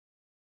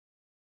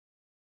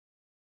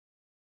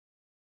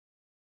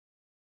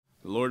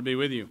The Lord be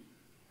with you.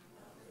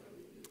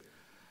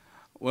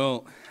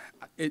 Well,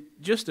 it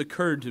just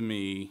occurred to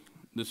me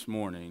this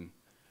morning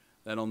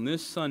that on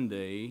this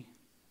Sunday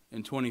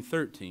in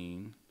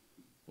 2013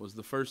 was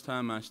the first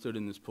time I stood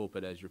in this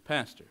pulpit as your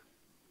pastor.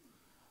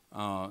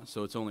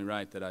 So it's only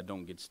right that I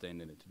don't get to stand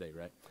in it today,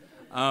 right?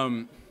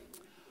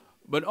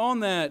 But on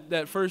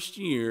that first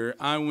year,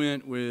 I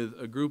went with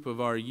a group of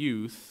our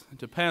youth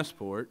to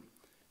Passport,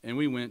 and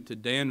we went to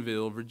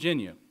Danville,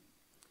 Virginia.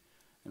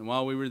 And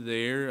while we were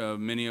there,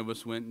 many of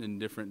us went in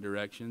different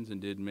directions and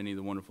did many of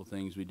the wonderful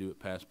things we do at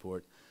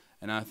Passport.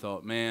 And I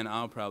thought, man,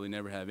 I'll probably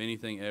never have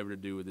anything ever to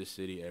do with this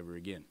city ever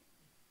again.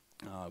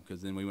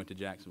 Because then we went to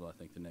Jacksonville, I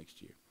think, the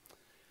next year.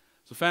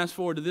 So fast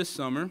forward to this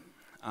summer,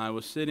 I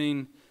was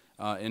sitting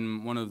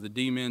in one of the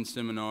D-Men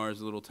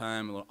seminars, a little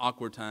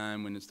awkward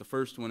time when it's the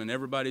first one and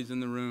everybody's in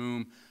the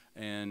room.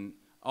 And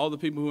all the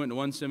people who went to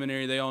one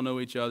seminary, they all know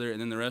each other. And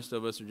then the rest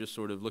of us are just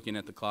sort of looking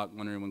at the clock,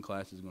 wondering when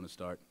class is going to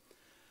start.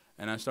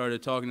 And I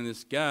started talking to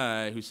this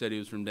guy who said he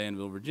was from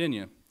Danville,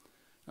 Virginia.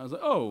 I was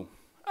like, oh,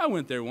 I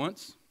went there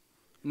once.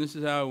 And this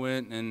is how I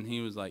went. And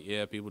he was like,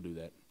 yeah, people do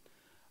that.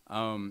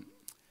 And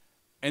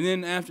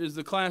then as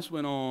the class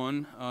went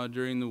on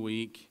during the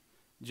week,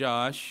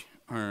 Josh,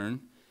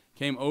 Hearne,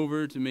 came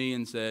over to me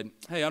and said,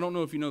 hey, I don't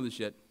know if you know this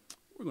yet.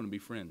 We're going to be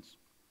friends.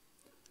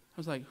 I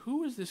was like,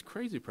 who is this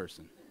crazy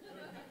person?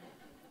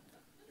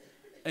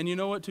 And you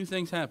know what? Two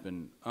things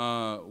happened.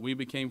 We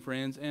became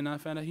friends, and I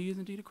found out he is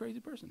indeed a crazy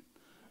person.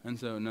 And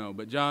so, no.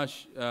 But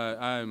Josh,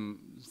 I'm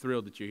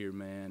thrilled that you're here,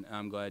 man.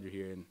 I'm glad you're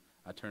here, and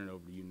I turn it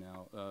over to you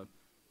now.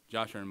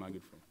 Josh Hearne, my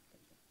good friend.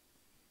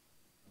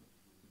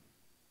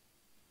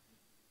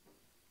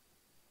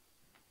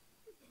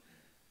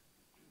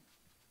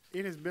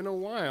 It has been a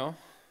while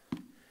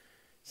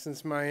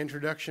since my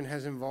introduction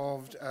has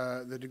involved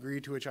the degree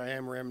to which I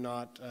am or am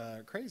not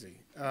crazy.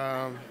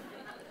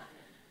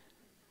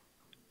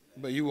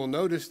 But you will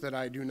notice that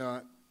I do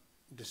not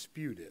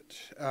dispute it.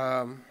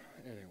 Anyway,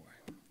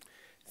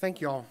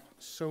 thank you all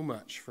so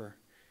much for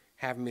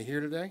having me here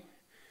today.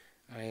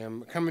 I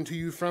am coming to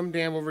you from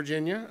Danville,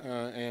 Virginia,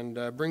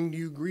 and bring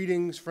you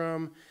greetings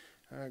from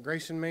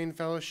Grace and Main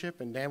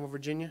Fellowship in Danville,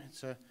 Virginia.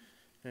 It's an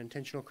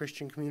intentional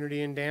Christian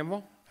community in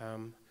Danville.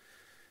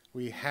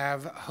 We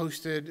have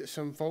hosted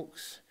some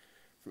folks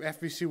from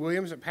FBC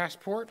Williams at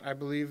Passport. I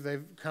believe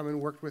they've come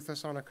and worked with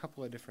us on a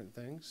couple of different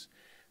things.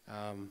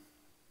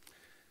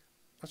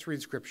 Let's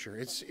read Scripture.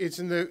 It's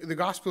in the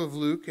Gospel of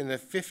Luke in the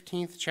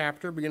 15th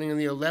chapter, beginning in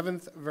the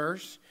 11th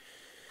verse.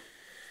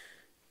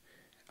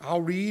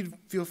 I'll read.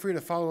 Feel free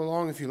to follow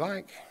along if you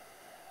like.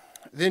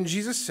 Then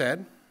Jesus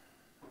said,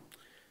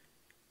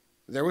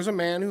 there was a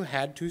man who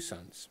had 2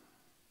 sons.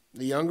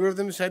 The younger of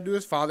them said to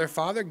his father,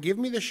 Father, give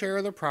me the share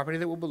of the property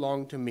that will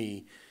belong to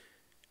me.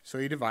 So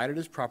he divided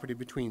his property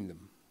between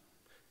them.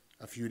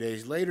 A few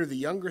days later, the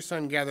younger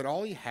son gathered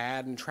all he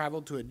had and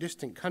traveled to a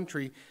distant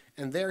country,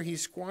 and there he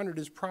squandered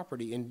his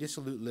property in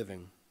dissolute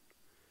living.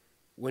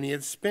 When he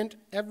had spent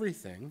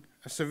everything,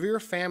 a severe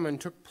famine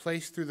took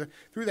place through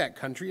that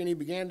country, and he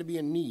began to be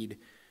in need.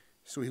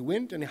 So he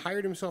went and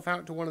hired himself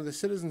out to one of the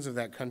citizens of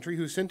that country,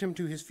 who sent him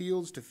to his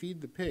fields to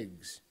feed the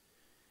pigs.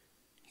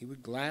 He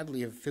would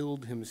gladly have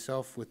filled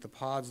himself with the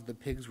pods the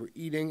pigs were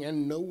eating,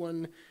 and no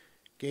one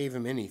gave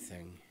him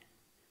anything.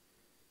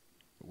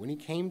 But when he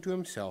came to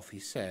himself, he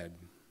said,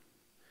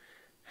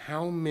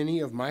 how many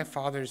of my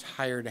father's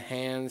hired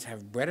hands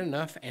have bread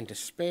enough and to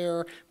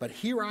spare, but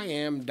here I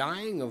am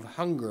dying of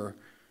hunger.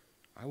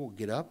 I will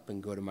get up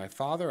and go to my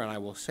father, and I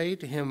will say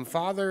to him,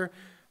 Father,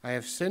 I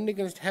have sinned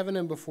against heaven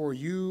and before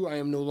you. I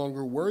am no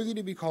longer worthy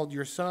to be called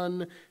your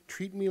son.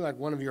 Treat me like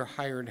one of your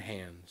hired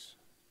hands.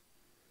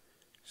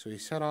 So he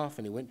set off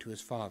and he went to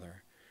his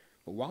father.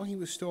 But while he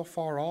was still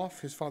far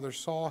off, his father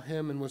saw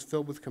him and was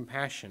filled with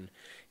compassion.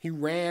 He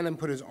ran and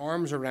put his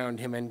arms around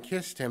him and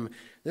kissed him.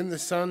 Then the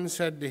son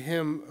said to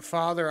him,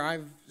 Father,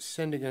 I've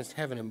sinned against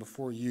heaven and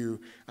before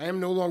you. I am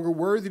no longer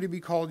worthy to be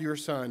called your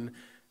son.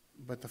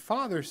 But the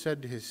father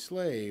said to his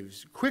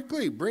slaves,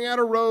 Quickly, bring out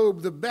a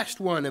robe, the best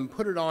one, and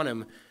put it on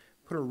him.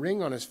 Put a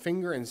ring on his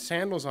finger and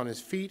sandals on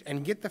his feet,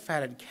 and get the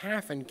fatted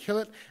calf and kill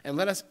it, and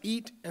let us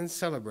eat and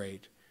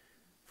celebrate.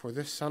 For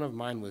this son of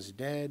mine was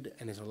dead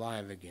and is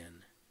alive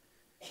again.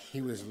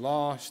 He was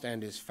lost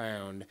and is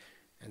found.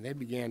 And they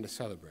began to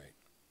celebrate.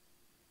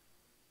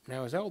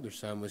 Now his elder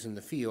son was in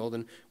the field,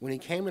 and when he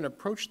came and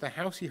approached the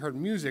house, he heard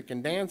music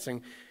and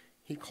dancing.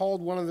 He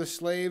called one of the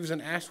slaves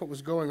and asked what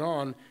was going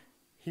on.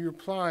 He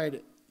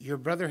replied, Your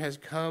brother has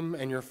come,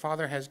 and your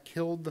father has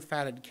killed the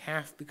fatted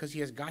calf because he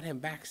has got him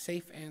back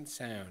safe and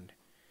sound.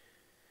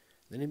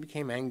 Then he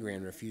became angry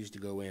and refused to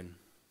go in.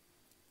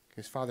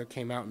 His father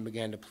came out and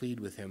began to plead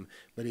with him,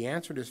 but he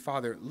answered his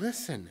father,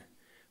 Listen,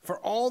 for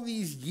all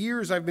these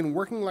years I've been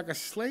working like a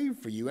slave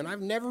for you, and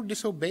I've never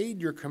disobeyed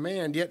your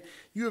command, yet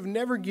you have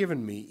never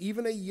given me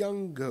even a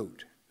young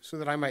goat, so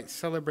that I might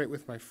celebrate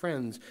with my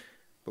friends.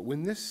 But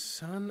when this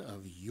son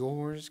of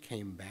yours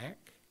came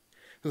back,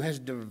 who has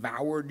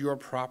devoured your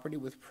property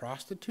with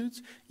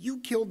prostitutes, you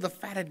killed the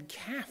fatted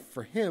calf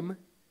for him.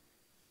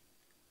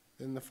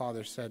 Then the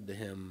father said to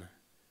him,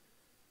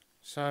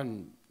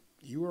 Son,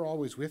 you are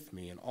always with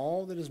me, and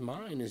all that is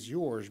mine is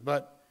yours.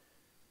 But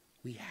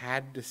we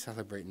had to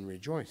celebrate and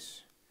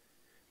rejoice,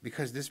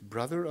 because this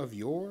brother of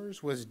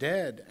yours was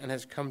dead and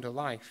has come to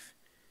life.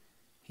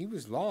 He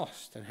was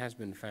lost and has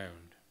been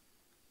found.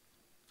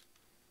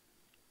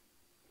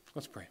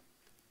 Let's pray.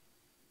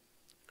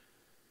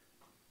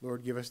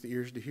 Lord, give us the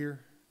ears to hear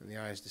and the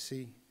eyes to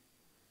see.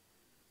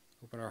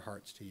 Open our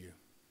hearts to you.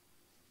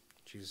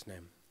 In Jesus'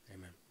 name,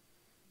 amen.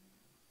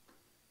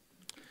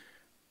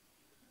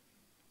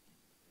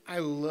 I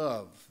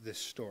love this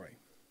story.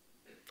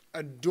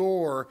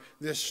 Adore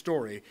this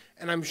story.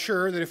 And I'm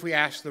sure that if we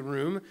ask the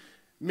room,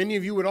 many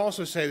of you would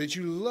also say that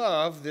you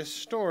love this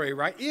story,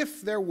 right?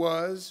 If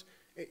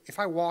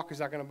I walk, is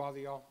that going to bother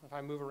y'all? If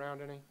I move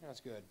around any? That's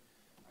good.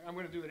 I'm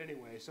going to do it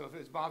anyway, so if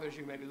it bothers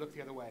you, maybe look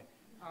the other way.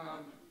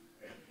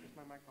 Is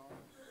my mic on?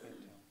 Can't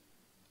tell.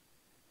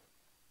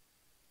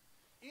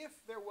 If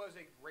there was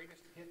a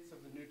greatest hits of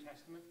the New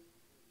Testament,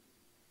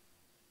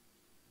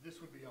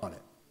 this would be on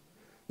it.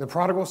 The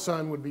Prodigal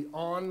Son would be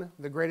on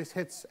the greatest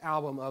hits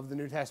album of the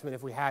New Testament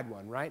if we had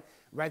one, right?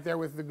 Right there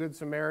with the Good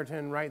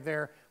Samaritan, right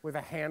there with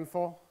a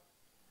handful.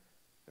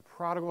 The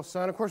Prodigal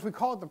Son. Of course, we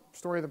call it the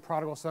story of the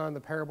Prodigal Son, the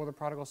parable of the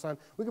Prodigal Son.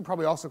 We could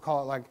probably also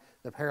call it like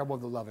the parable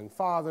of the loving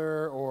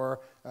father,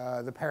 or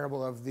the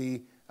parable of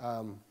the,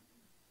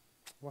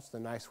 what's the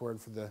nice word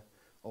for the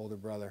older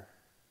brother?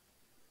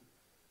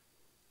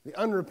 The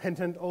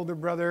unrepentant older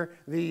brother,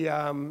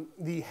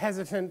 the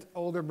hesitant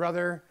older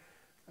brother,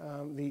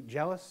 the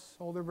jealous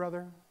older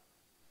brother.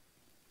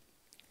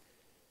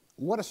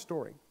 What a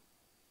story.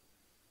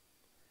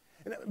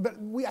 But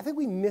I think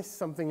we miss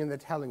something in the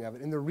telling of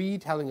it, in the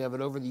retelling of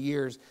it over the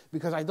years,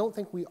 because I don't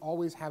think we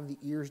always have the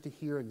ears to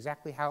hear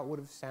exactly how it would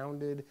have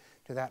sounded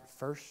to that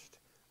first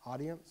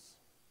audience.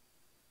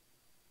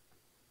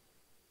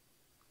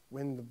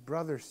 When the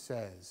brother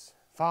says,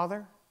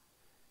 "Father,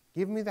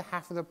 give me the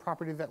half of the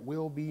property that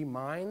will be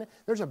mine,"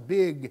 there's a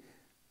big ...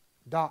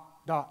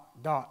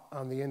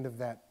 on the end of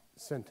that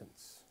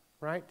sentence,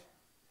 right?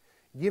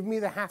 Give me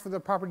the half of the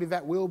property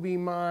that will be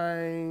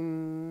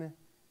mine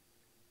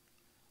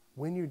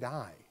when you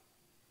die.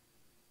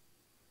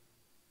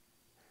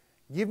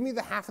 Give me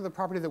the half of the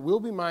property that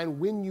will be mine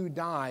when you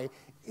die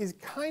is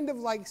kind of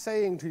like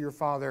saying to your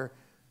father,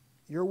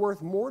 you're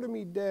worth more to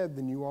me dead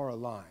than you are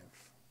alive.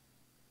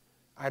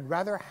 I'd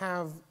rather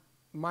have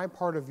my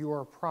part of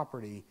your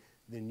property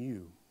than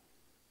you.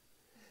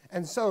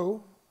 And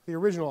so, the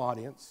original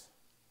audience,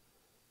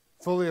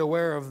 fully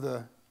aware of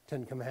the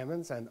Ten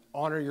Commandments and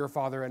honor your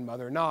father and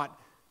mother,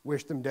 not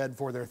wish them dead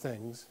for their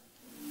things,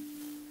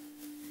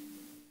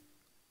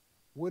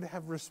 would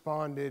have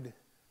responded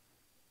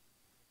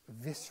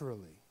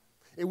viscerally.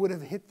 It would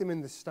have hit them in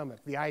the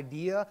stomach. The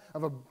idea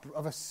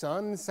of a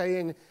son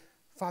saying,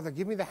 "Father,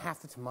 give me the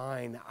half that's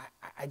mine.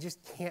 I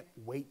just can't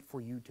wait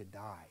for you to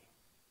die."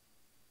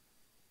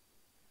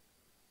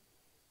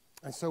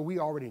 And so we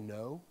already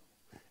know,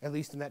 at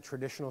least in that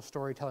traditional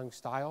storytelling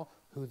style,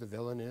 who the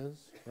villain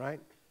is, right?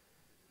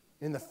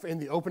 In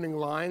the opening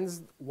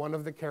lines, one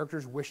of the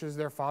characters wishes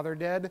their father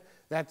dead.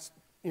 That's,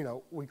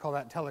 we call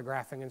that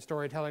telegraphing in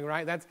storytelling,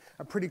 right? That's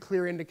a pretty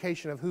clear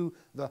indication of who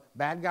the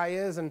bad guy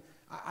is. And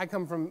I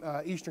come from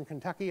eastern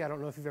Kentucky. I don't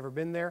know if you've ever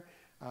been there.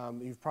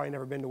 You've probably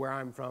never been to where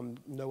I'm from.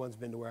 No one's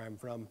been to where I'm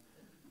from.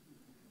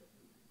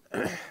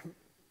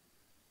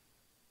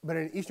 But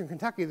in eastern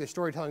Kentucky, the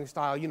storytelling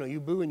style, you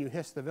boo and you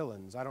hiss the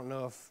villains. I don't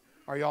know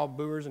are y'all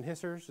booers and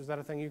hissers? Is that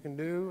a thing you can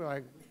do?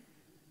 Like,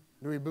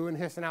 do we boo and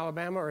hiss in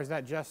Alabama, or is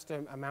that just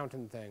a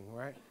mountain thing,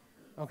 right?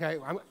 Okay,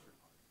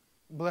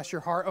 bless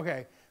your heart.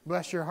 Okay,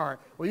 bless your heart.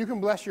 Well, you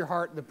can bless your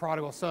heart, the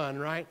prodigal son,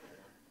 right?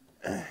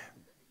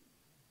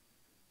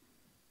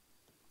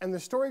 And the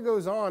story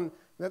goes on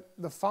that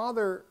the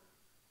father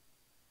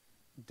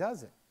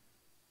does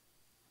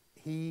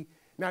it.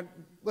 Now,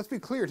 let's be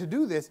clear, to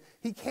do this,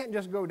 he can't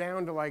just go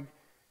down to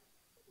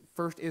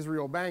First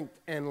Israel Bank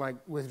and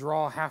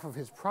withdraw half of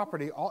his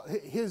property.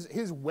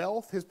 His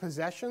wealth, his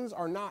possessions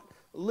are not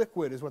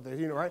liquid, is what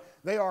they, right?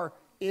 They are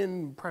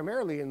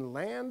primarily in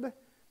land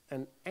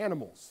and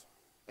animals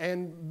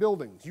and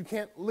buildings. You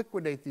can't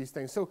liquidate these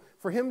things. So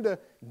for him to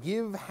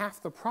give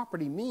half the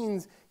property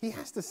means he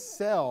has to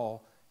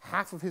sell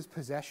half of his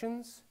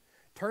possessions,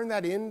 turn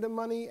that into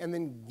money, and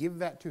then give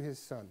that to his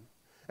son.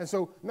 And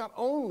so not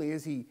only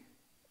is he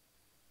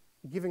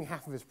giving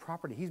half of his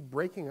property, he's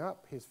breaking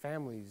up his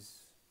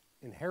family's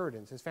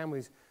inheritance, his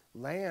family's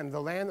land,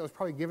 the land that was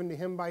probably given to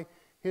him by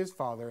his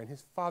father and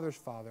his father's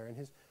father and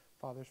his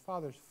father's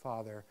father's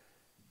father.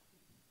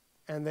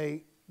 And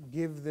they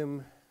give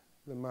them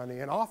the money.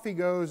 And off he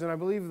goes, and I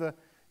believe the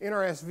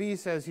NRSV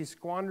says he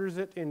squanders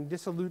it in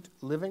dissolute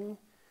living.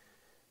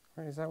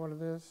 Right, is that what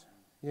it is?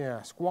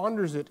 Yeah,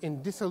 squanders it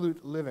in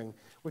dissolute living,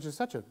 which is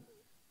such a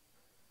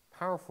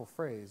powerful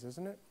phrase,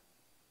 isn't it?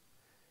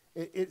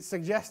 It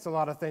suggests a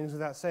lot of things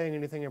without saying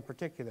anything in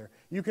particular.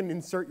 You can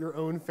insert your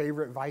own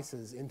favorite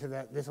vices into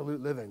that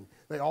dissolute living.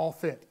 They all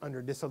fit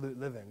under dissolute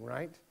living,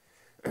 right?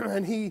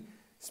 And he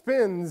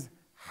spends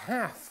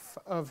half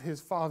of his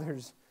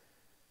father's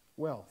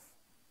wealth.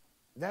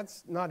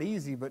 that's not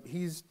easy, but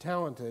he's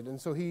talented.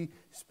 And so he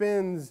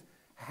spends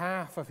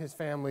half of his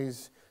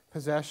family's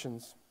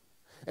possessions.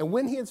 And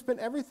when he had spent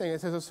everything,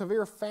 it says a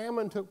severe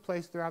famine took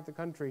place throughout the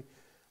country.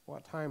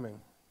 What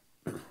timing?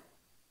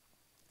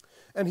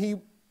 And he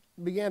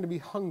began to be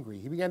hungry.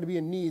 He began to be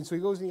in need. So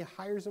he goes and he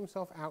hires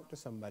himself out to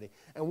somebody.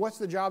 And what's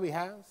the job he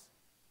has?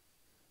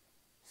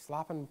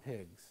 Slopping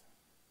pigs.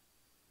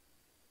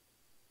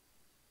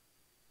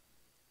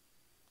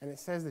 And it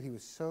says that he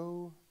was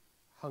so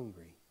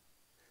hungry,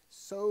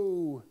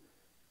 so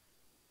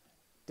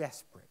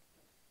desperate.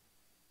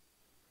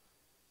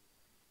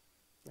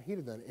 He'd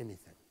have done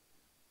anything.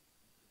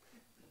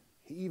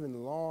 He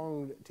even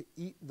longed to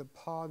eat the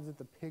pods that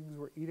the pigs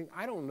were eating.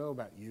 I don't know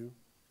about you.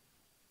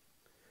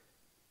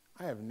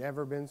 I have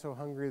never been so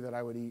hungry that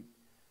I would eat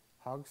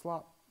hog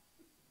slop.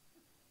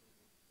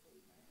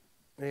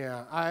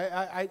 Yeah,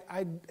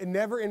 I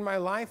never in my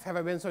life have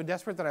I been so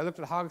desperate that I looked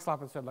at hog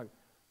slop and said, like,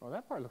 well,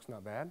 that part looks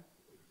not bad.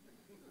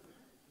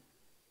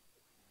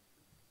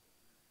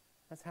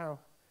 That's how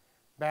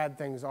bad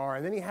things are.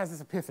 And then he has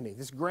this epiphany,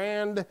 this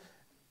grand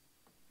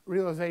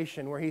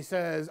realization where he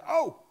says,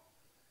 oh,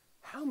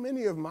 how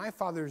many of my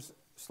father's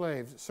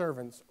slaves,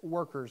 servants,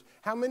 workers,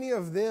 how many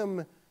of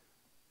them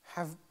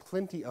have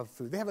plenty of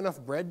food? They have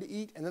enough bread to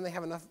eat, and then they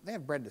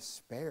have bread to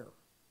spare.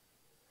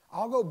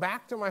 I'll go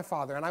back to my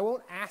father, and I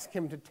won't ask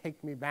him to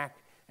take me back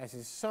as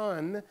his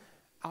son.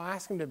 I'll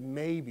ask him to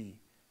maybe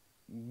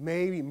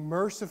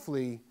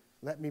mercifully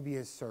let me be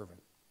his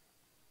servant.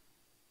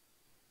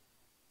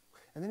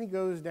 And then he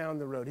goes down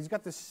the road. He's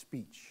got this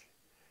speech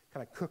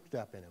kind of cooked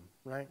up in him,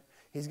 right?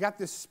 He's got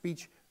this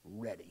speech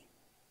ready.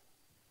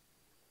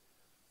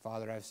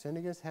 Father, I've sinned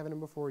against heaven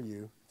and before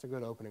you. It's a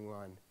good opening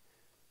line.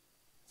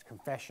 It's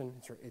confession.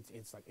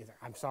 It's like,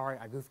 I'm sorry,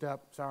 I goofed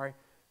up, sorry.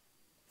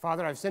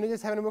 Father, I've sinned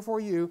against heaven and before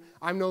you.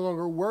 I'm no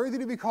longer worthy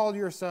to be called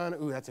your son.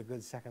 Ooh, that's a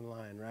good second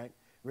line, right?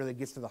 Really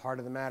gets to the heart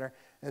of the matter.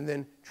 And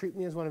then treat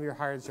me as one of your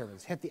hired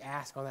servants. Hit the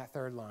ask on that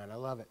third line. I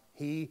love it.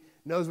 He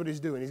knows what he's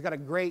doing. He's got a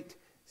great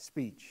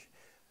speech.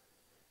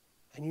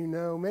 And you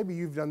know, maybe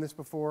you've done this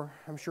before.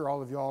 I'm sure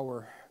all of y'all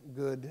were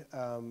good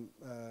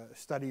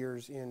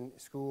studiers in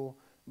school,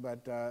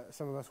 but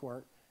some of us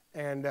weren't.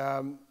 And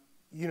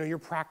you know, you're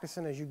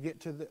practicing as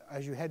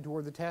you head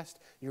toward the test.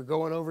 You're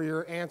going over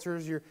your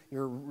answers.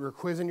 You're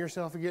quizzing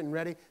yourself. You're getting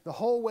ready. The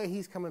whole way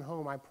he's coming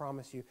home, I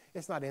promise you,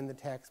 it's not in the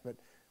text, but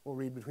we'll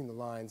read between the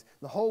lines.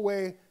 The whole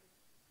way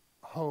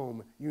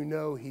home, you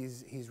know,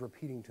 he's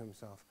repeating to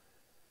himself,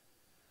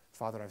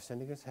 Father, I've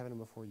sinned against heaven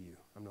and before you.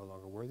 I'm no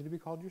longer worthy to be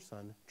called your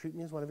son. Treat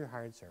me as one of your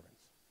hired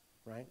servants.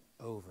 Right?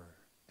 Over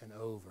and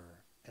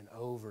over and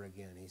over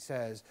again. He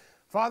says,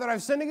 Father,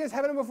 I've sinned against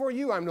heaven and before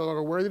you. I'm no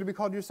longer worthy to be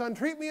called your son.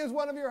 Treat me as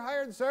one of your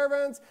hired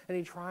servants. And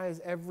he tries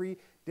every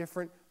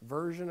different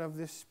version of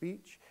this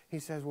speech. He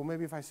says, well,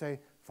 maybe if I say,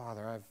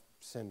 Father, I've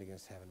sinned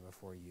against heaven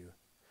before you.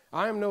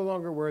 I am no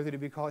longer worthy to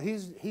be called.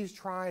 He's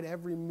tried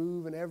every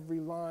move and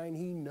every line.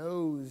 He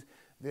knows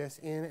this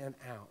in and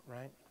out,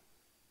 right?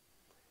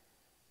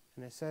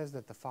 And it says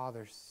that the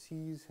father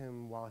sees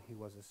him while he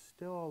was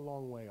still a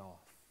long way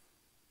off.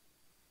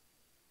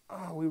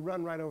 Oh, we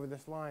run right over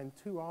this line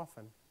too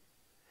often.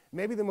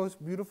 Maybe the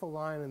most beautiful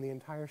line in the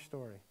entire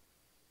story.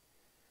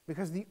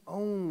 Because the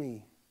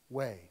only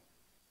way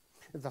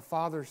that the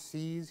father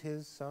sees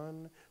his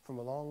son from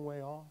a long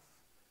way off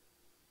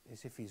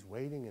is if he's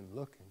waiting and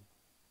looking.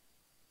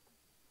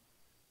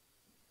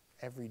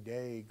 Every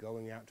day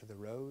going out to the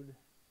road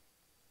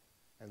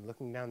and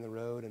looking down the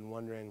road and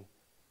wondering,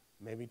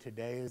 maybe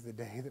today is the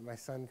day that my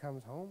son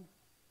comes home.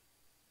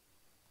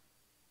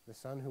 The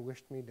son who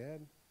wished me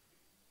dead.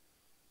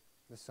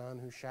 The son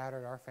who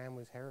shattered our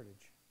family's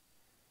heritage.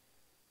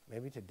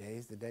 Maybe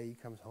today's the day he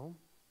comes home.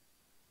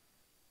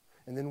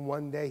 And then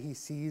one day he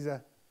sees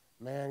a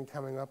man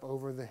coming up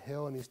over the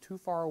hill and he's too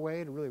far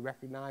away to really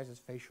recognize his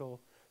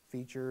facial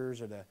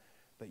features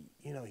but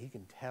you know, he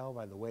can tell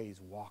by the way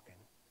he's walking.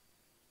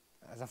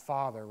 As a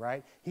father,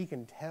 right? He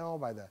can tell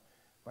by the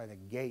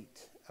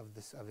gait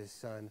of his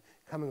son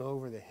coming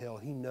over the hill.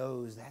 He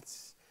knows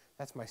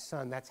that's my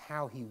son. That's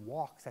how he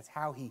walks. That's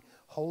how he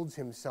holds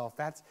himself.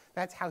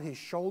 That's how his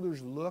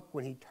shoulders look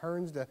when he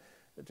turns to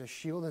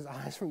shield his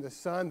eyes from the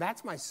sun.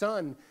 That's my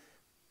son.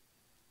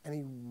 And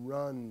he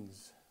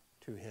runs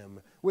to him,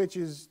 which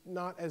is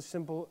not as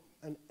simple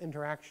an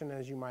interaction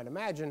as you might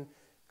imagine,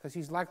 because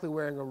he's likely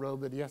wearing a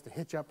robe that he has to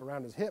hitch up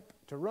around his hip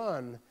to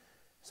run.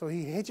 So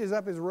he hitches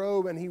up his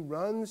robe and he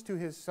runs to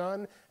his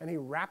son and he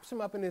wraps him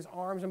up in his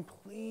arms. And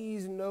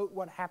please note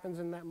what happens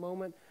in that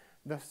moment.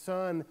 The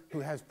son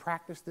who has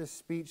practiced this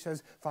speech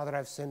says, Father,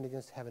 I've sinned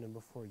against heaven and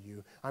before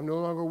you. I'm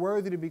no longer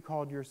worthy to be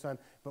called your son.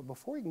 But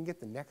before he can get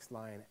the next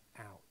line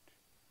out,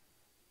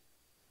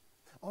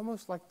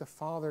 almost like the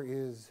father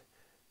is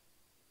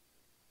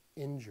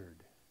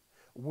injured,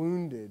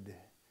 wounded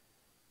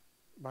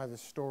by the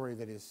story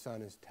that his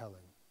son is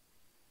telling.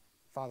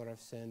 Father, I've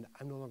sinned.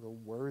 I'm no longer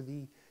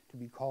worthy to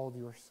be called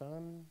your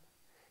son.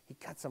 He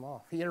cuts him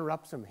off. He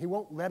interrupts him. He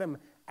won't let him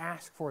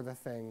ask for the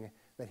thing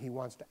that he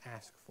wants to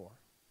ask for.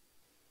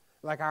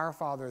 Like our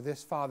Father,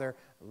 this Father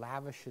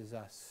lavishes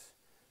us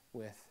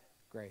with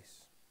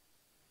grace,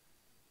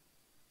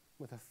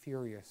 with a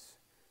furious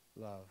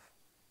love.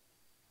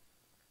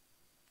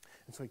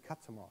 And so he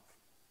cuts him off.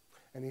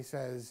 And he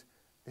says,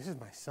 this is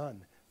my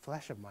son,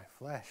 flesh of my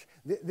flesh.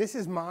 This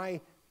is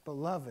my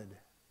beloved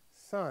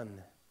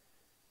son.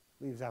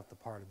 Leaves out the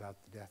part about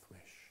the death wish.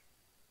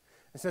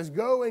 It says,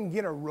 go and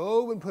get a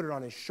robe and put it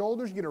on his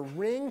shoulders. Get a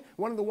ring,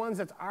 one of the ones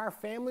that's our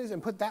family's,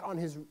 and put that on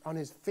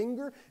his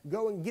finger.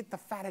 Go and get the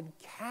fatted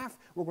calf.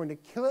 We're going to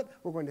kill it.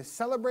 We're going to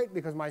celebrate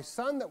because my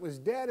son that was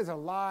dead is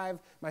alive.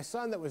 My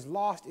son that was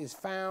lost is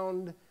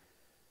found.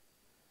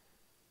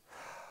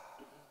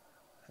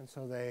 And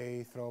so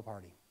they throw a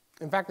party.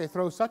 In fact, they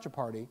throw such a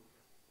party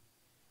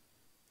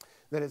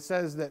that it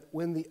says that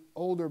when the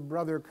older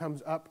brother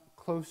comes up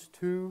close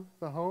to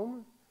the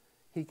home,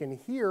 he can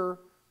hear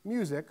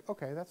music.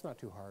 Okay, that's not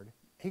too hard.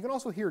 He can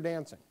also hear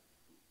dancing.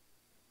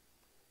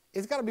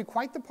 It's got to be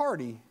quite the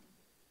party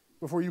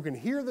before you can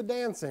hear the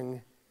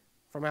dancing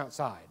from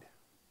outside,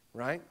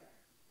 right?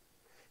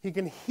 He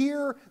can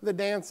hear the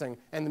dancing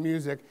and the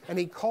music, and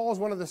he calls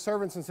one of the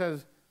servants and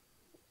says,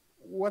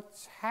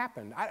 what's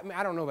happened?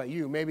 I don't know about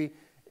you. Maybe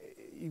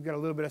you've got a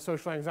little bit of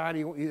social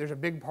anxiety. There's a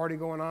big party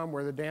going on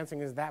where the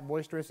dancing is that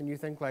boisterous, and you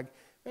think like,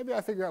 maybe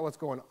I'll figure out what's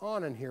going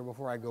on in here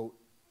before I go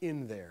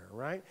in there,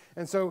 right?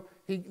 And so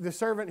he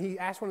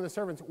asked one of the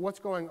servants, what's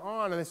going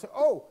on? And they said,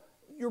 oh,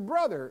 your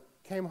brother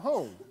came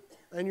home,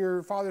 and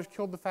your father's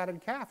killed the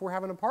fatted calf. We're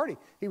having a party.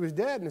 He was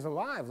dead and is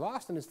alive,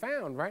 lost and is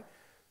found, right?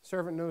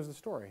 Servant knows the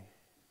story.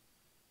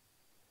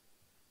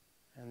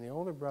 And the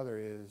older brother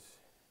is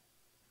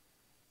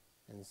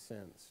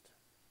incensed.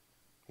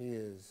 He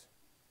is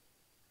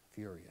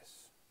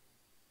furious.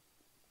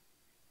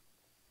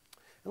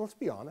 And let's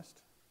be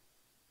honest,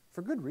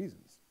 for good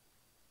reasons.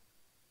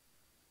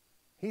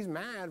 He's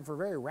mad for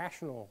very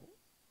rational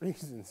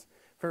reasons.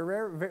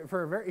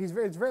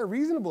 It's very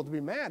reasonable to be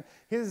mad.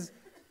 His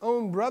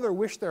own brother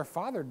wished their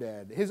father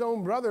dead. His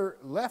own brother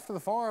left the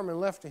farm and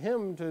left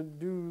him to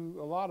do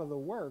a lot of the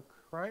work,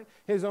 right?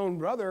 His own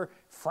brother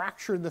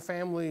fractured the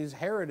family's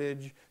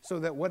heritage so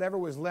that whatever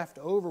was left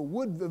over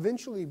would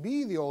eventually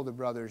be the older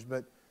brother's,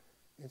 but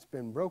it's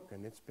been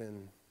broken. It's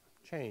been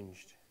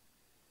changed.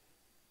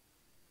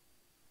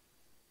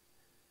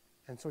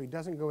 And so he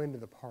doesn't go into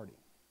the party.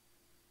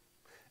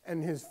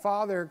 And his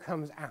father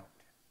comes out,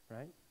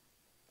 right?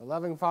 The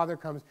loving father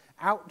comes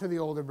out to the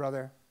older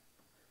brother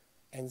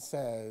and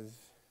says,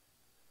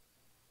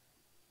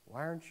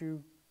 why aren't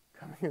you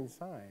coming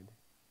inside?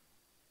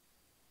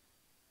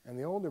 And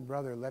the older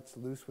brother lets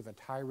loose with a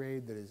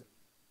tirade that is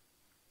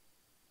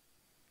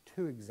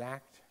too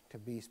exact to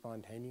be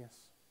spontaneous.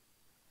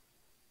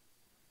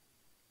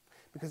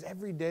 Because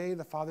every day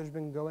the father's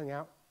been going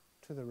out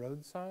to the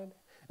roadside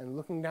and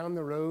looking down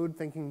the road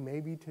thinking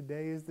maybe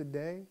today is the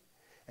day.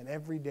 And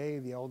every day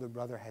the older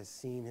brother has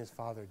seen his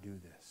father do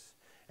this.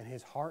 And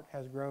his heart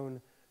has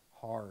grown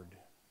hard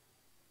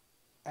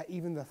at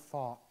even the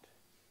thought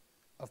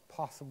of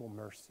possible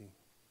mercy.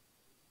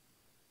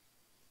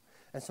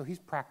 And so he's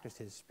practiced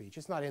his speech.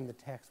 It's not in the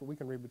text, but we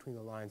can read between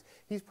the lines.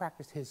 He's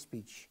practiced his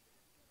speech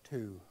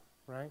too,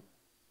 right?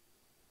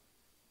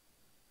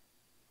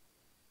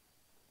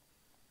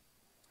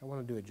 I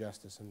want to do it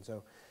justice, and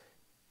so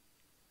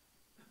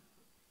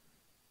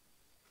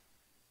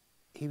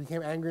he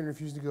became angry and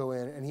refused to go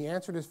in, and he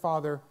answered his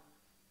father,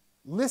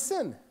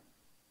 listen,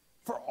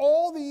 for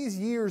all these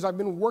years I've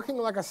been working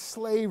like a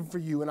slave for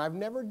you, and I've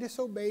never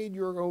disobeyed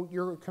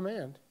your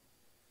command.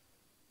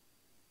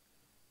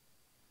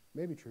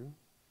 Maybe true.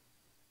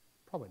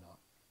 Probably not.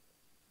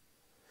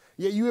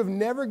 Yet you have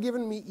never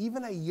given me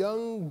even a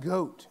young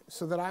goat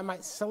so that I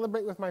might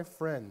celebrate with my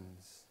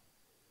friends.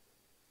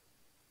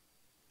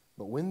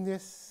 But when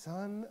this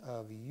son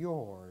of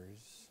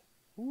yours,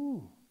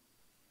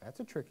 that's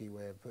a tricky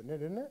way of putting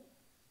it, isn't it?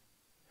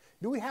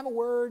 Do we have a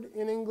word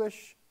in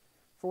English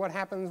for what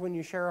happens when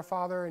you share a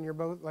father and you're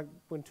both, like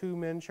when two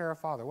men share a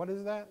father? What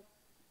is that?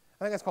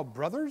 I think that's called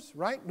brothers,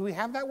 right? Do we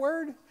have that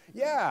word?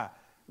 Yeah.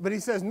 But he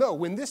says, no,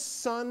 when this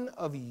son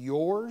of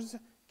yours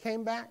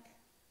came back,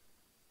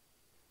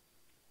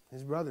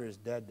 his brother is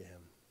dead to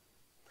him.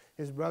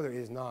 His brother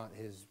is not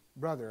his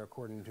brother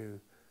according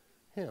to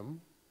him.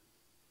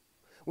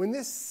 When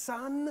this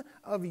son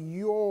of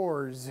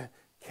yours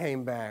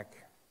came back,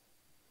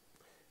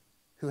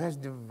 who has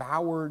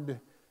devoured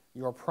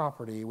your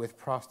property with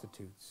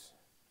prostitutes,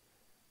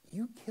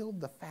 you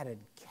killed the fatted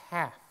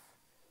calf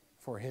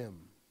for him.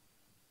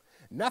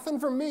 Nothing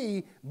for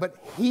me, but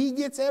he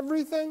gets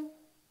everything?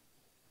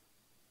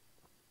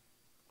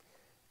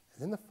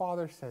 And then the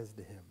father says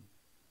to him,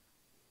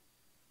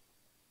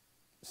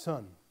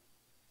 son,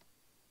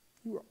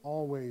 you are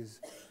always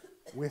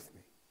with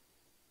me.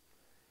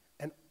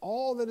 And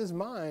all that is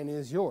mine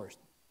is yours.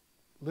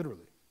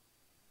 Literally,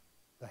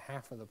 the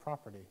half of the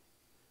property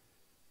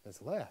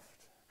that's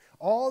left.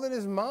 All that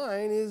is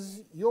mine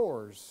is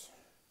yours.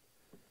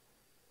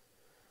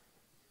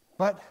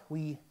 But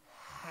we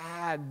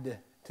had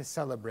to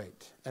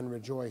celebrate and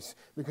rejoice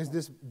because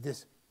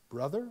this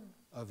brother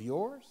of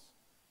yours,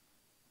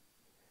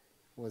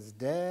 was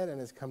dead and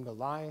has come to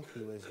life.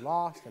 He was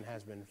lost and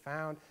has been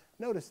found.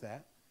 Notice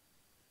that.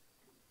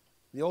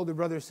 The older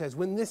brother says,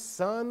 when this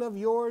son of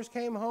yours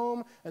came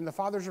home, and the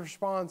father's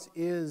response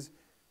is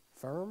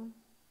firm,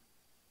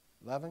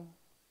 loving,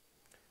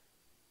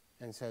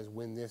 and says,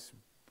 when this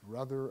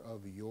brother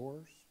of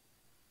yours.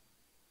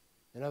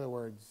 In other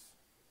words,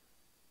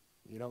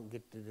 you don't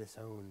get to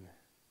disown.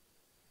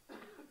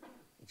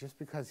 Just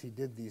because he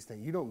did these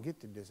things, you don't get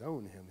to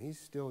disown him. He's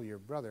still your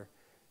brother.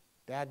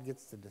 Dad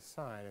gets to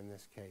decide in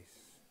this case.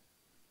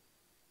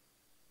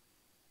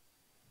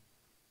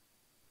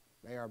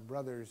 They are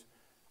brothers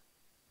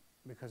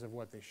because of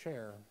what they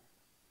share,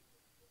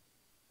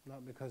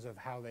 not because of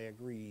how they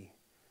agree.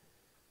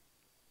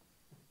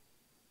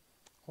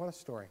 What a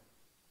story.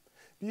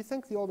 Do you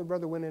think the older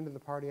brother went into the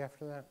party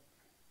after that?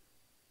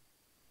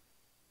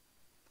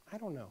 I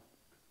don't know.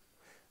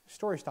 The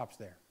story stops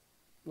there.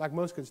 Like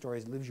most good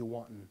stories, it leaves you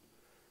wanting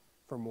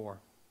for more.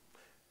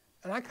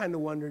 And I kind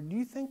of wonder, do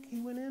you think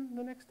he went in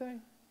the next day?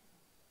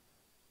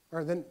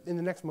 Or then in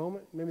the next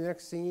moment? Maybe the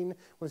next scene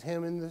was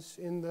him in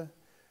the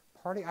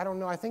party? I don't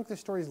know. I think the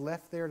story's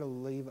left there to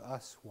leave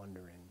us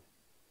wondering.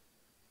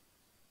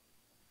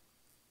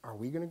 Are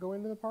we going to go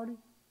into the party?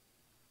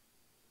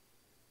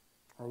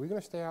 Or are we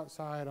going to stay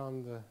outside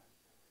on the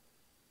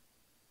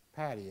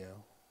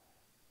patio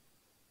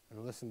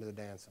and listen to the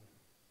dancing?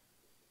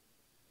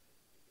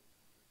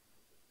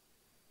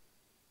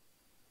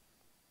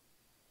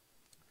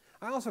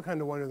 I also kind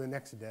of wonder the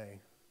next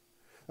day.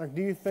 Like,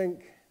 do you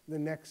think the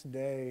next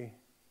day,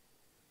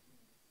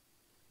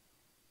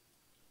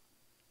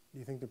 do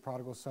you think the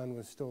prodigal son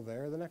was still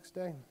there the next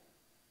day?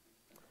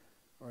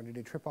 Or did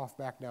he trip off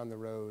back down the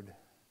road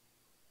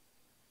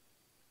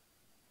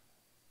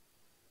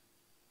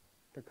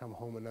to come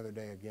home another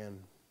day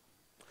again?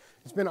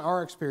 It's been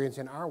our experience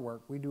in our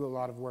work. We do a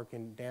lot of work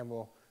in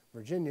Danville,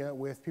 Virginia,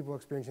 with people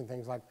experiencing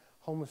things like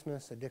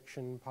homelessness,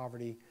 addiction,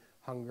 poverty,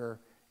 hunger.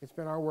 It's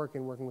been our work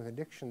in working with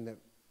addiction that,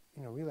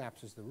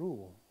 relapse is the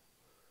rule.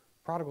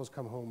 Prodigals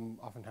come home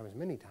oftentimes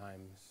many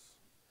times,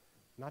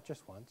 not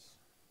just once.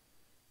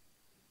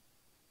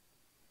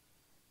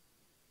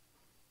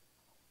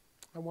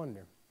 I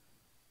wonder.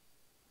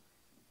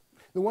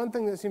 The one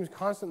thing that seems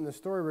constant in the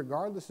story,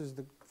 regardless, is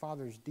the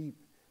father's deep,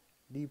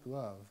 deep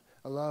love.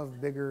 A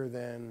love bigger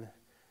than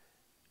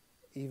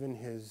even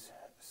his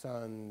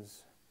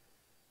son's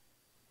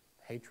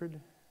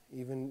hatred,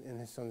 even in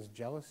his son's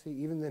jealousy,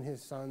 even than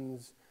his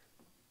son's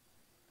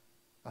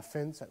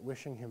offense at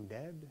wishing him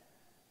dead.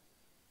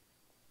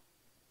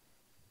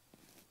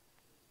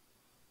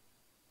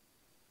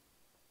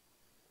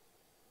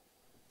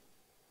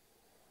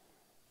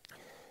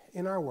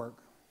 In our work,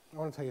 I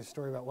want to tell you a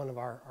story about one of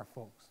our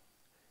folks.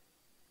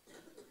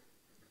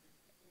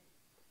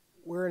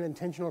 We're an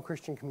intentional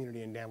Christian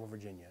community in Danville,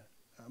 Virginia.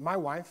 My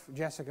wife,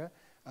 Jessica,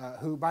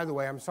 who, by the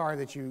way, I'm sorry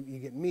that you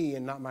get me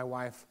and not my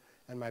wife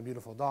and my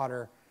beautiful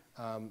daughter.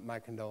 My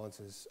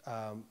condolences.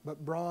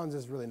 But bronze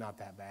is really not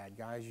that bad,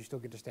 guys. You still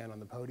get to stand on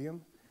the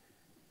podium.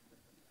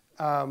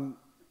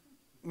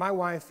 My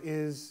wife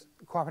is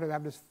Cooperative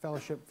Baptist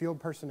Fellowship field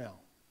personnel.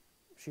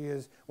 She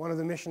is one of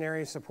the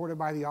missionaries supported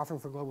by the Offering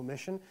for Global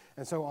Mission.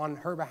 And so on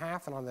her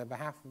behalf and on the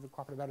behalf of the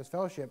Cooperative Baptist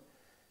Fellowship,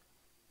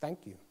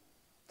 thank you.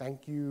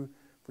 Thank you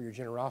for your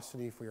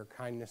generosity, for your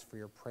kindness, for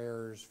your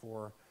prayers,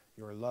 for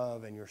your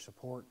love and your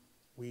support.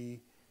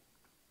 We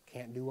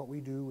can't do what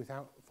we do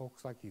without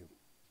folks like you.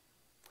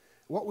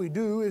 What we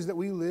do is that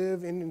we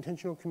live in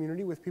intentional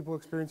community with people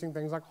experiencing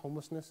things like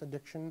homelessness,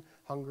 addiction,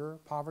 hunger,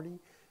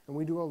 poverty, and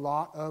we do a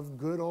lot of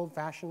good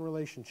old-fashioned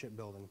relationship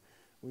building.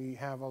 We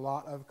have a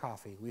lot of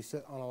coffee. We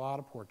sit on a lot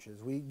of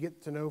porches. We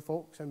get to know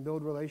folks and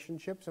build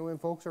relationships, and when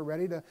folks are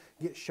ready to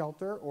get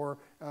shelter or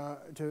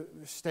to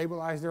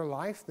stabilize their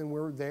life, then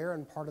we're there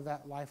and part of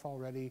that life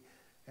already,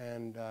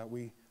 and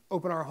we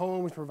open our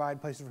homes,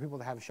 provide places for people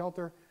to have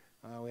shelter.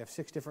 We have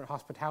 6 different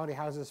hospitality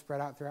houses spread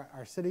out throughout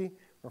our city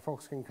where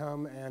folks can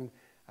come and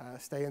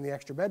stay in the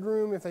extra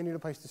bedroom if they need a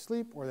place to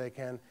sleep, or they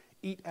can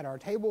eat at our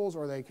tables,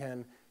 or they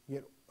can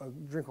get a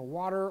drink of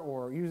water,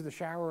 or use the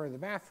shower or the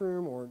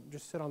bathroom, or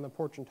just sit on the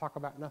porch and talk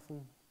about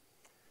nothing.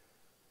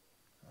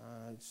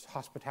 It's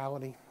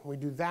hospitality. We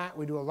do that.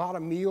 We do a lot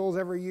of meals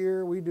every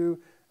year. We do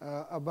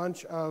a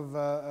bunch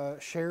of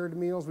shared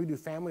meals. We do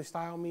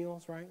family-style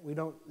meals, right?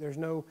 There's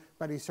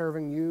nobody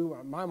serving you.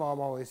 My mom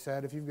always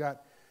said, if you've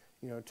got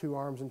 2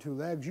 arms and 2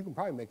 legs, you can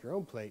probably make your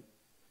own plate.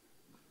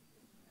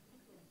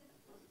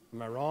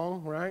 Am I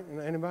wrong, right?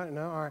 Anybody?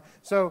 No? All right.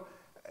 So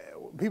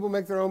people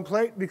make their own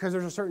plate because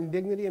there's a certain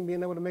dignity in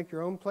being able to make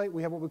your own plate.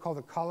 We have what we call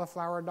the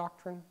cauliflower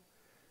doctrine,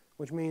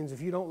 which means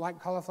if you don't like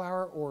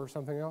cauliflower or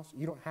something else,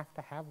 you don't have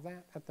to have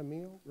that at the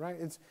meal, right?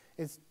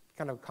 It's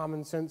kind of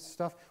common sense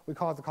stuff. We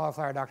call it the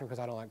cauliflower doctrine because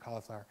I don't like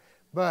cauliflower.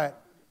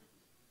 But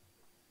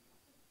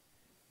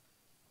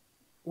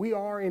we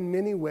are, in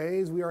many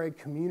ways, we are a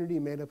community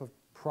made up of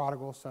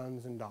prodigal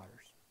sons and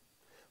daughters.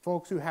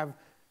 Folks who have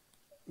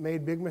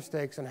made big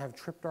mistakes and have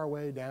tripped our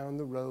way down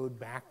the road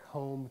back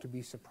home to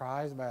be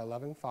surprised by a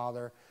loving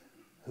Father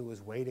who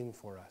is waiting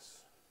for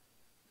us,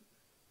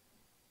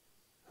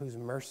 whose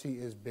mercy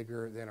is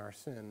bigger than our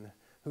sin,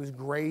 whose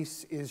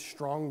grace is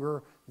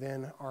stronger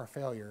than our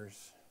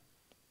failures.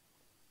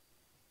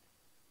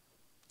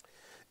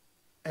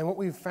 And what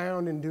we've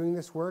found in doing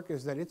this work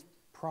is that it's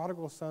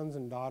prodigal sons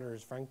and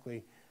daughters,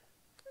 frankly,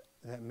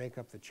 that make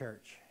up the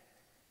church.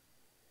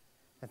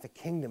 That the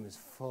kingdom is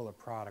full of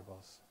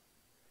prodigals.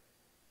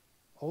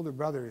 Older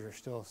brothers are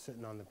still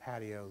sitting on the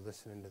patio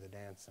listening to the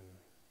dancing.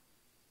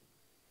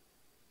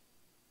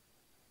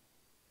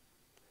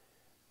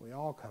 We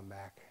all come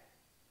back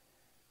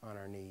on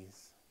our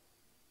knees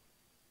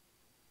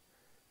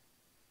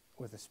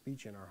with a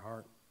speech in our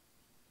heart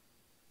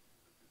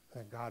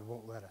that God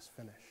won't let us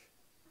finish.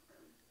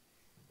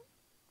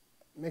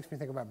 It makes me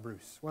think about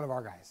Bruce, one of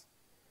our guys.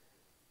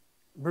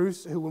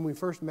 Bruce, who when we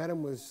first met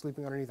him was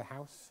sleeping underneath a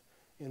house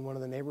in one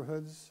of the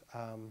neighborhoods.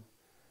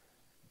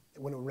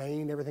 When it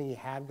rained, everything he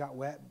had got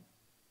wet.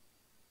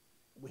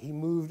 He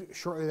moved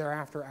shortly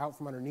thereafter out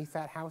from underneath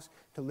that house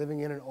to living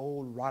in an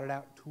old rotted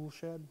out tool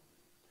shed.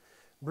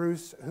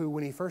 Bruce, who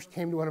when he first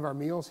came to one of our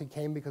meals, he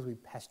came because we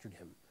pestered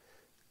him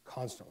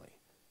constantly.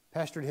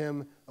 Pestered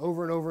him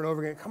over and over and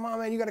over again. Come on,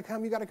 man, you got to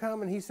come, you got to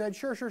come. And he said,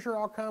 sure,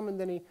 I'll come. And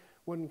then he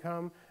wouldn't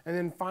come. And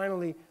then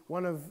finally,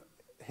 one of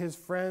his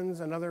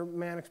friends, another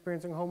man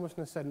experiencing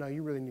homelessness, said, no,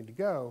 you really need to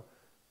go.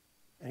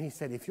 And he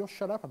said, if you'll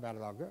shut up about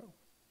it, I'll go.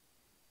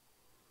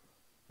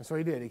 And so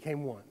he did. He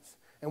came once.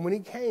 And when he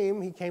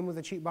came with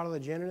a cheap bottle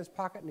of gin in his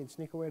pocket, and he'd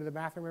sneak away to the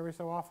bathroom every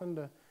so often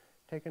to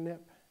take a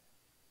nip.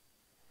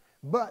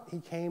 But he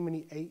came and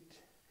he ate.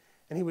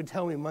 And he would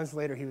tell me months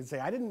later, he would say,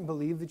 I didn't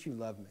believe that you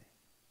loved me.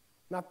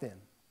 Not then.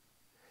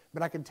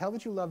 But I could tell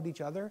that you loved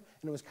each other,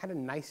 and it was kind of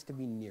nice to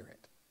be near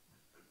it.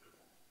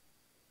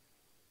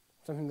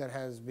 Something that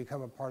has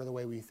become a part of the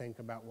way we think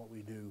about what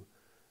we do.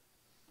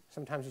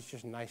 Sometimes it's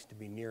just nice to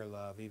be near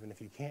love, even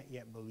if you can't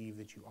yet believe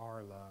that you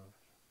are loved.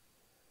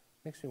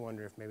 Makes me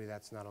wonder if maybe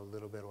that's not a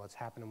little bit of what's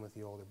happening with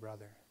the older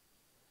brother.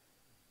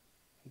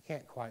 He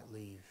can't quite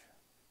leave.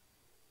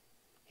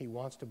 He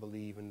wants to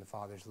believe in the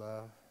Father's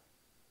love,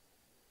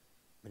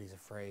 but he's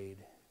afraid.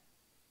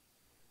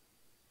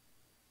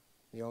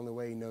 The only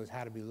way he knows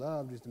how to be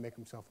loved is to make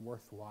himself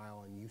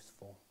worthwhile and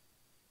useful.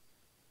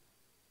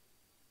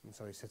 And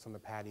so he sits on the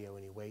patio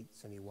and he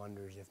waits and he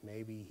wonders if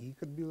maybe he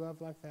could be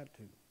loved like that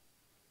too.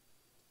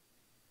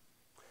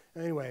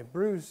 Anyway,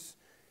 Bruce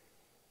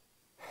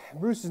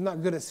is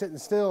not good at sitting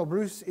still.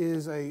 Bruce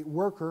is a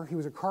worker. He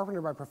was a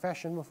carpenter by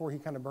profession before he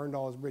kind of burned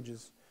all his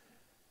bridges.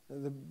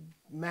 The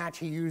match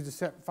he used to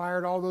set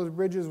fire to all those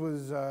bridges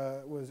was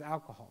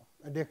alcohol,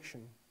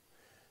 addiction.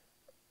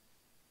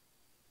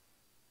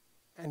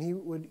 And he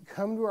would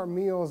come to our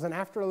meals, and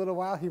after a little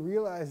while, he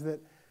realized that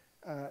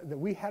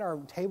we had our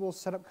tables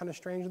set up kind of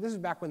strange. This is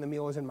back when the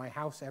meal was in my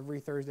house every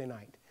Thursday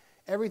night.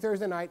 Every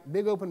Thursday night,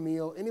 big open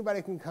meal,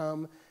 anybody can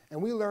come,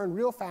 and we learned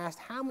real fast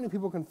how many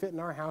people can fit in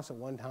our house at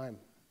one time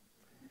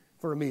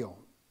for a meal.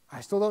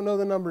 I still don't know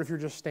the number if you're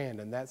just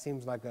standing. That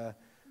seems like a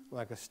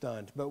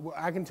stunt. But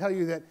I can tell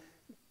you that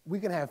we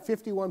can have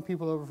 51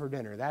 people over for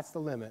dinner. That's the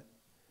limit.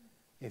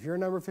 If you're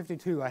number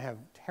 52, I have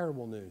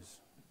terrible news.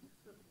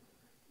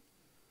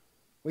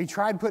 We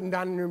tried putting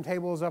dining room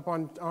tables up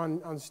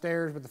on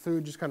stairs, but the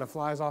food just kind of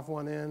flies off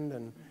one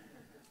end.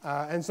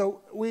 And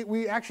so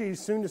we actually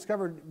soon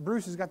discovered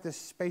Bruce has got this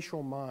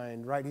spatial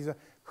mind, right? He's a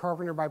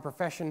carpenter by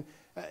profession.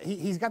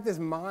 He's got this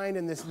mind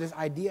and this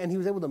idea, and he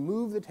was able to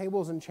move the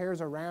tables and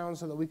chairs around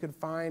so that we could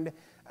find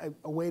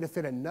a way to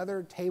fit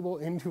another table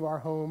into our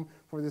home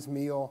for this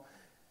meal.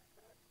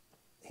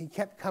 He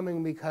kept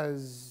coming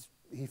because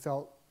he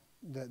felt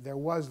that there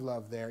was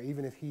love there,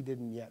 even if he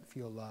didn't yet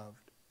feel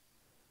loved.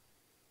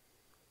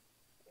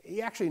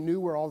 He actually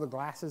knew where all the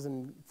glasses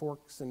and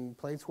forks and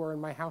plates were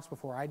in my house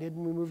before I did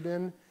when we moved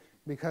in,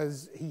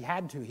 because he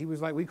had to. He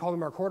was like, we called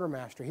him our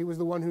quartermaster. He was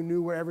the one who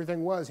knew where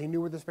everything was. He knew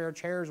where the spare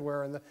chairs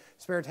were and the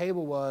spare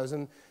table was,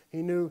 and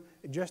he knew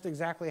just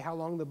exactly how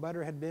long the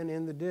butter had been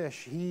in the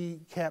dish.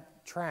 He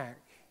kept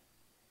track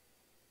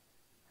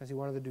because he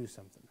wanted to do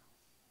something.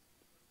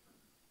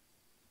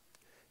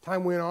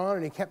 Time went on,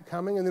 and he kept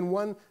coming, and then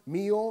one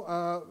meal,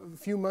 a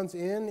few months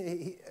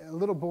in, a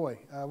little boy,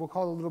 we'll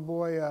call the little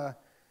boy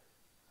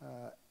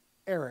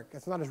Eric.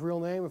 That's not his real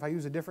name. If I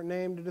use a different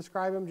name to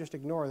describe him, just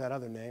ignore that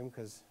other name,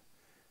 because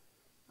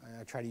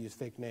I try to use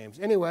fake names.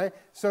 Anyway,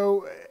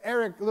 so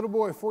Eric, little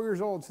boy, 4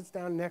 years old, sits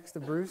down next to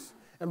Bruce,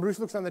 and Bruce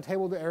looks on the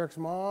table to Eric's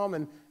mom,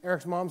 and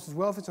Eric's mom says,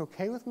 well, if it's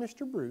okay with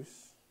Mr.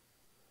 Bruce,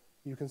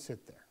 you can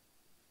sit there.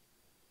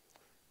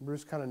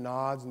 Bruce kind of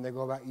nods, and they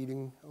go about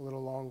eating a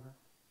little longer.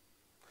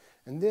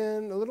 And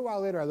then a little while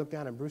later, I look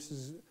down, and Bruce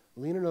is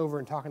leaning over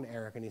and talking to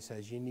Eric, and he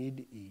says, you need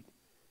to eat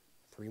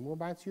 3 more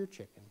bites of your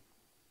chicken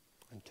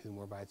and 2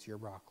 more bites of your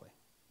broccoli.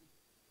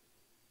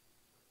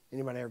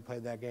 Anybody ever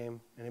played that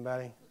game?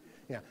 Anybody?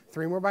 Yeah,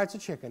 3 more bites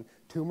of chicken,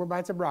 2 more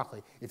bites of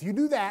broccoli. If you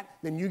do that,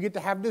 then you get to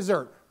have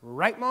dessert.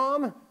 Right,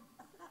 Mom?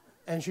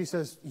 And she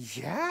says,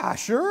 yeah,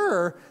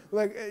 sure.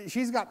 Like,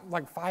 she's got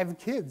like 5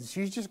 kids.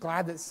 She's just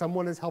glad that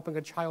someone is helping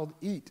a child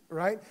eat,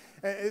 right?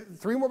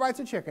 3 more bites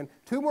of chicken,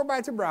 2 more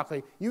bites of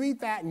broccoli. You eat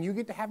that and you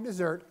get to have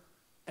dessert.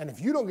 And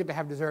if you don't get to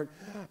have dessert,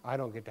 I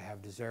don't get to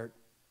have dessert.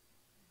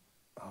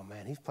 Oh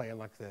man, he's playing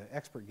like the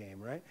expert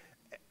game, right?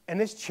 And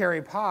this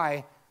cherry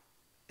pie,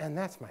 and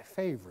that's my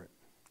favorite.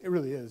 It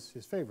really is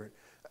his favorite.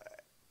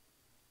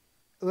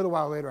 A little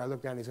while later, I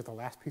look down, and he's got the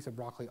last piece of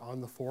broccoli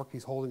on the fork.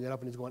 He's holding it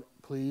up, and he's going,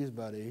 please,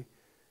 buddy,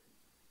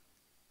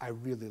 I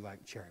really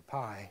like cherry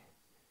pie.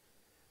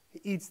 He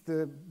eats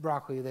the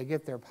broccoli, they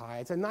get their pie.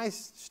 It's a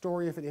nice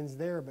story if it ends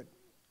there, but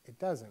it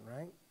doesn't,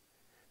 right?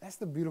 That's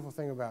the beautiful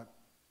thing about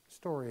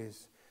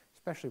stories,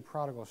 especially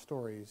prodigal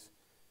stories.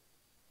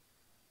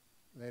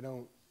 They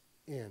don't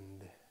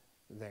end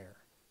there.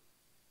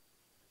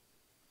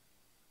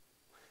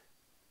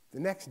 The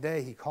next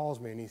day he calls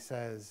me and he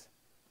says,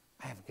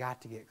 I have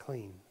got to get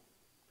clean.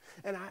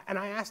 And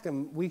I asked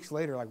him weeks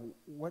later, like,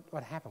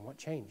 what happened? What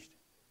changed?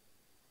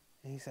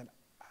 And he said,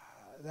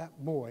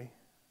 that boy,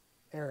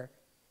 Eric,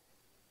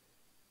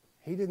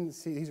 he didn't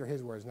see, these are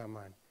his words, not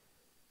mine.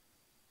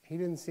 He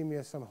didn't see me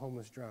as some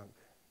homeless drunk.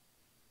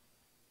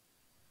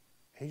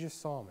 He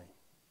just saw me.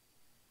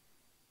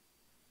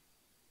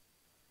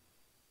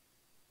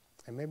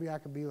 And maybe I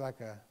could be like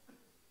a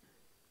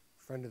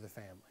friend of the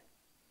family.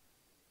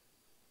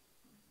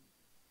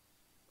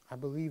 I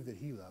believe that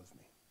he loves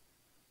me.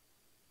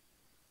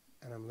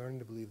 And I'm learning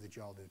to believe that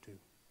y'all do too.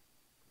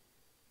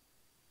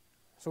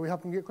 So we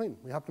helped him get clean.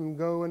 We helped him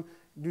go and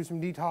do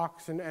some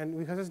detox, and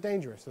because it's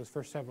dangerous those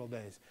first several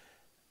days.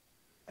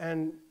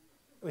 And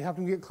we helped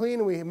him get clean,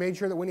 and we made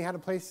sure that when he had a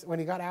place, when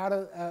he got out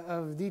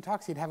of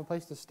detox, he'd have a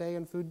place to stay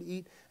and food to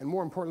eat, and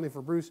more importantly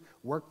for Bruce,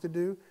 work to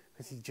do,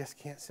 because he just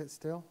can't sit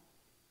still.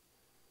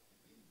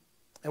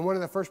 And one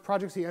of the first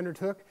projects he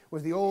undertook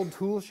was the old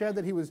tool shed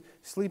that he was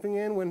sleeping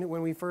in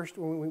when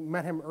we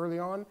met him early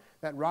on,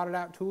 that rotted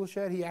out tool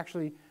shed. He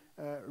actually,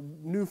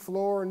 new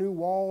floor, new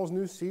walls,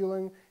 new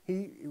ceiling.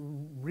 He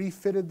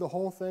refitted the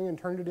whole thing and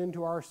turned it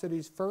into our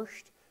city's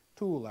first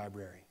tool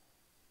library.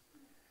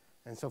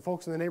 And so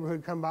folks in the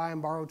neighborhood come by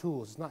and borrow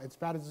tools. It's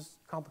about as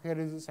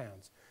complicated as it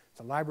sounds. It's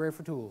a library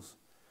for tools.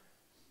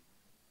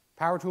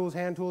 Power tools,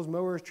 hand tools,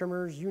 mowers,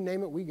 trimmers, you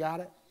name it, we got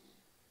it.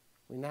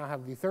 We now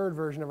have the third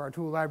version of our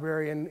tool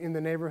library in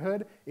the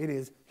neighborhood. It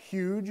is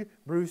huge.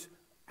 Bruce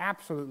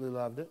absolutely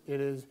loved it.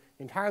 It is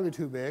entirely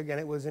too big, and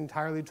it was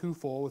entirely too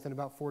full within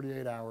about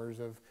 48 hours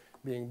of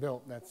being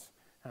built. That's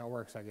how it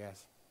works, I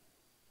guess.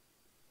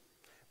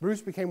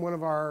 Bruce became one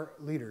of our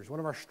leaders, one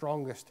of our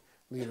strongest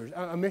leaders,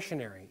 a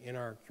missionary in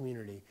our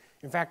community.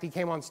 In fact, he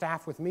came on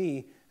staff with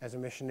me as a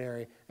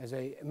missionary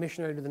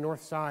to the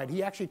north side.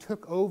 He actually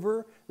took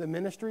over the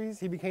ministries.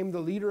 He became the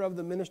leader of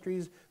the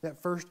ministries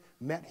that first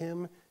met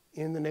him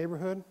in the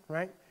neighborhood,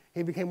 right?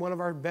 He became one of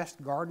our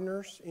best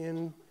gardeners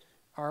in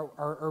our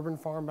urban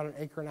farm, about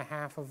 1.5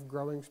 acres of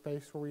growing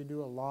space where we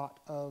do a lot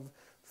of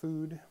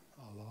food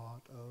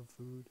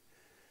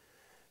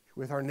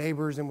with our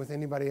neighbors and with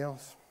anybody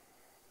else.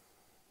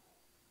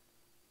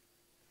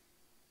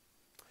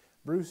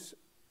 Bruce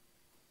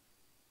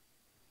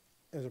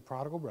is a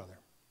prodigal brother,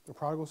 a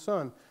prodigal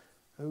son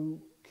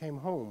who came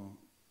home,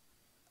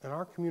 and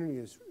our community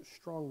is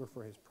stronger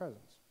for his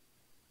presence,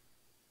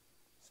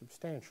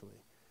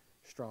 substantially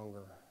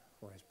stronger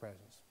for his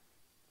presence.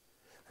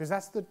 Because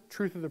that's the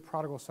truth of the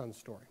prodigal son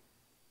story,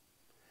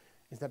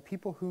 is that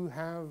people who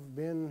have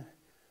been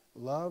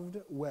loved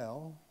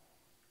well,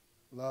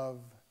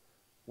 love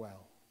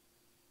well.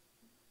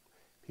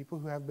 People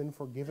who have been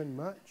forgiven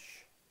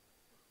much,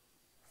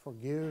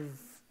 forgive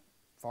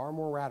far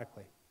more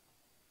radically.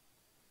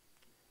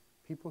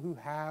 People who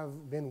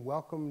have been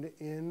welcomed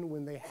in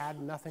when they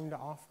had nothing to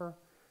offer,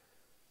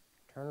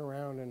 turn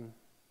around and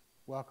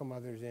welcome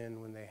others in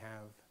when they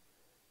have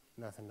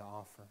nothing to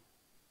offer.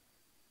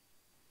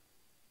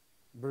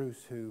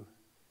 Bruce, who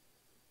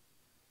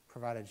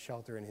provided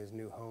shelter in his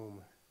new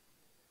home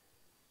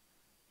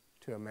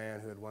to a man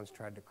who had once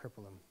tried to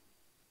cripple him.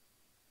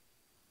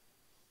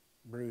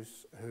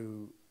 Bruce,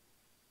 who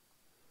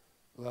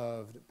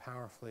loved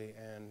powerfully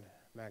and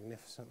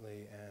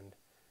magnificently and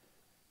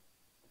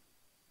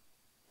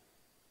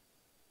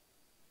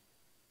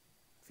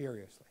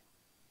furiously.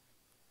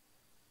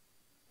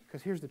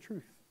 Because here's the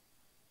truth.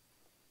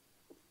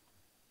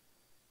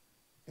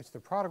 It's the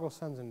prodigal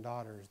sons and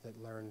daughters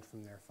that learned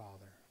from their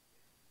father.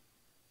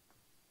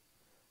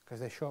 Because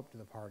they show up to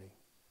the party.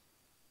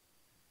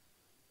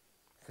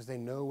 Because they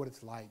know what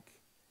it's like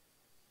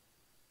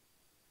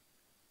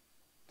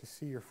to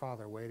see your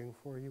father waiting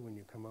for you when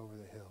you come over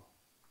the hill.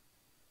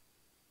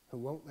 Who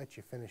won't let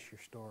you finish your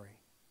story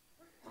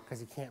because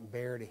he can't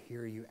bear to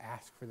hear you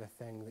ask for the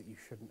thing that you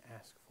shouldn't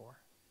ask for.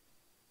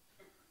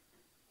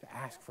 To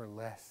ask for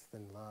less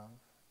than love.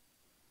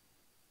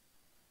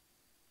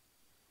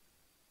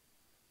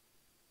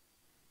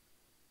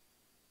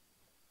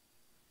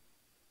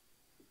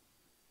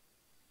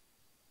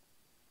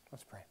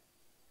 Let's pray.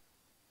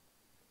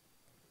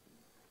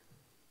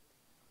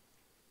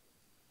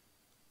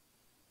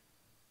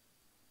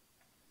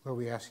 Lord,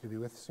 we ask you to be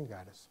with us and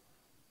guide us.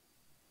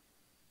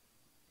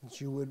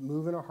 That you would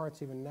move in our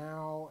hearts even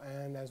now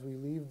and as we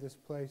leave this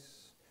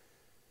place,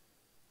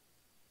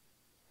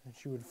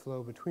 that you would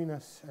flow between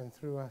us and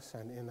through us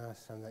and in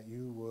us, and that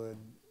you would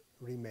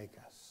remake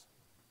us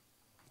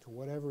to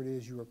whatever it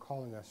is you are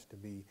calling us to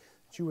be,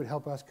 that you would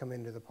help us come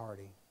into the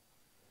party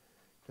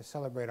to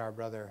celebrate our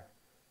brother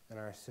and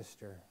our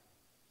sister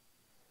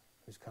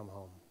who's come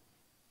home.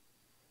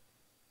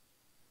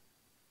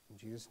 In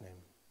Jesus'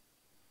 name,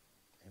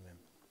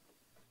 amen.